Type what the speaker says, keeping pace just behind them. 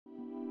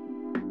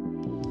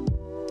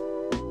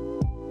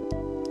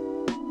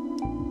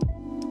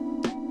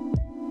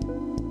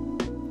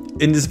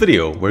In this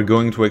video, we're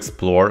going to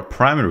explore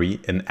primary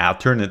and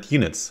alternate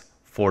units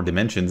for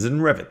dimensions in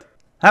Revit.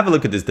 Have a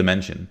look at this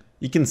dimension.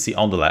 You can see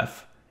on the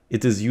left,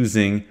 it is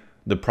using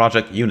the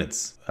project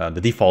units, the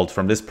default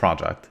from this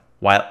project,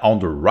 while on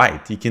the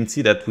right, you can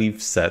see that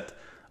we've set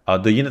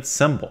the unit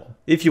symbol.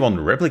 If you want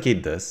to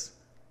replicate this,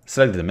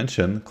 select the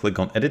dimension, click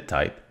on Edit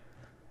Type,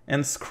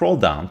 and scroll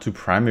down to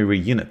Primary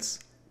Units.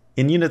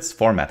 In Units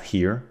format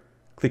here,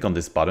 click on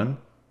this button,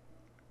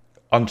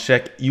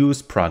 uncheck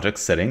Use Project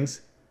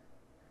Settings,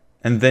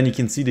 and then you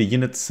can see the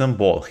unit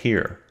symbol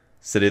here.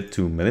 Set it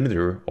to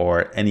millimeter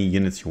or any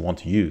units you want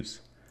to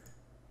use.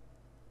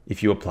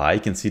 If you apply,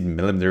 you can see the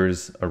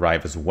millimeters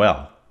arrive as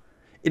well.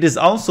 It is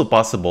also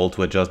possible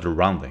to adjust the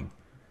rounding.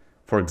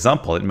 For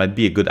example, it might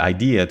be a good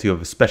idea to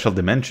have a special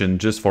dimension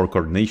just for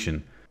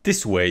coordination.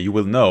 This way you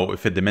will know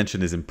if a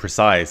dimension is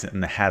imprecise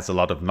and has a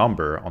lot of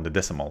number on the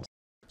decimals.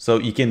 So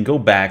you can go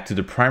back to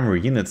the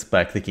primary units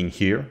by clicking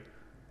here,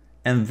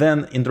 and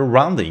then in the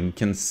rounding you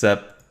can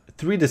set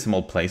 3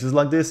 decimal places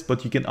like this,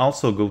 but you can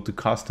also go to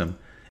custom,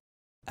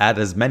 add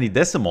as many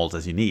decimals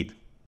as you need.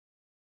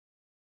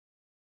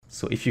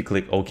 So if you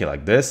click OK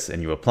like this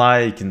and you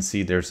apply, you can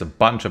see there's a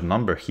bunch of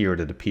numbers here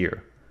that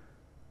appear.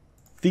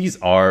 These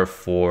are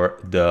for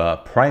the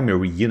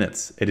primary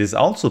units. It is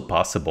also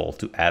possible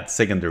to add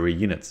secondary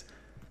units.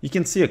 You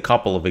can see a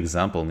couple of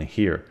examples in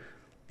here.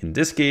 In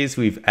this case,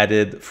 we've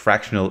added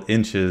fractional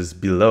inches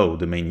below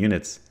the main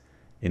units.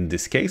 In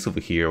this case over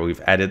here,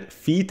 we've added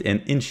feet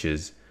and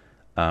inches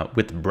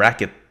with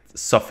bracket,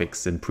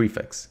 suffix, and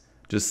prefix,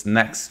 just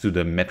next to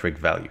the metric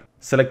value.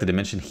 Select the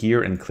dimension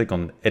here and click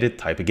on Edit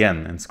Type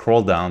again and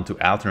scroll down to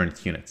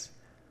Alternate Units.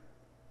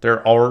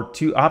 There are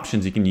 2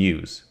 options you can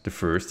use. The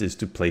first is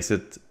to place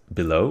it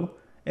below,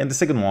 and the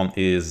second one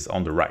is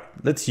on the right.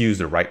 Let's use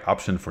the right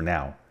option for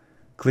now.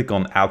 Click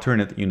on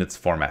Alternate Units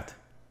Format.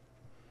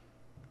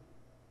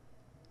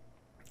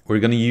 We're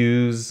going to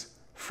use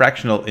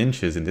fractional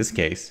inches in this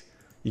case.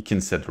 You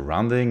can set the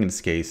rounding. In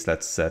this case,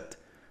 let's set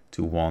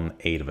to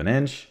 1/8 of an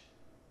inch.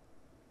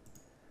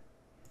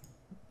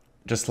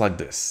 Just like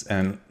this,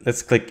 and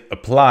let's click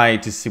apply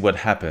to see what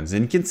happens.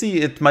 And you can see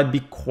it might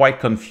be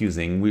quite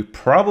confusing. We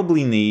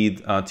probably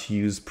need to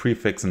use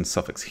prefix and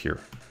suffix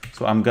here.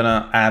 So I'm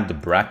gonna add the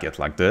bracket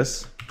like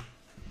this.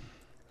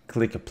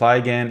 Click apply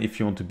again. If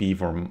you want to be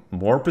even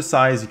more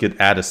precise, you could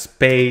add a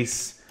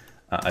space,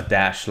 a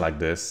dash like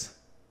this.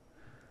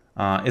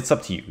 It's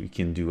up to you. You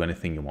can do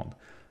anything you want.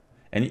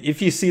 And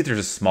if you see there's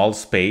a small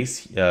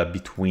space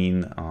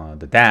between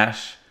the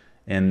dash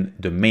and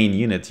the main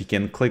unit, you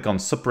can click on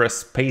suppress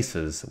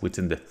spaces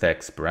within the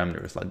text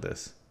parameters like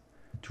this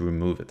to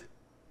remove it.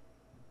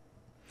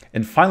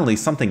 And finally,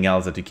 something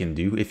else that you can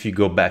do, if you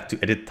go back to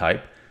Edit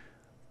Type,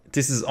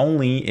 this is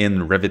only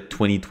in Revit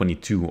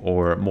 2022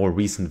 or more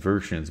recent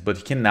versions, but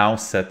you can now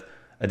set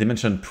a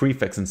dimension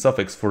prefix and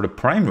suffix for the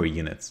primary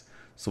units.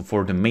 So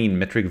for the main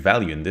metric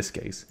value in this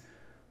case.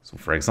 So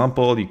for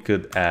example, you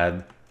could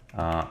add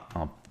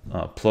a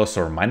plus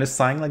or minus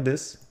sign like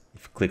this.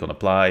 If you click on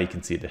apply, you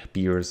can see it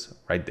appears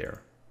right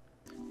there.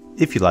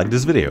 If you like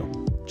this video,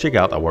 check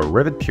out our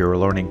Revit Pure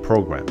Learning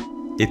program.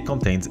 It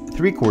contains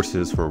 3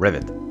 courses for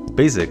Revit: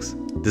 Basics,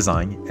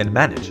 Design, and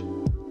Manage.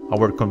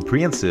 Our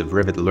comprehensive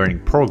Revit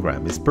learning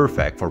program is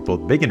perfect for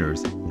both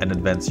beginners and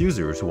advanced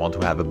users who want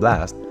to have a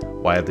blast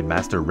while they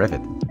master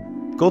Revit.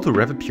 Go to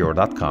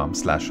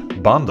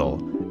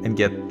revitpure.com/bundle and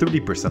get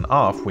 30%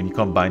 off when you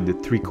combine the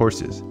 3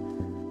 courses.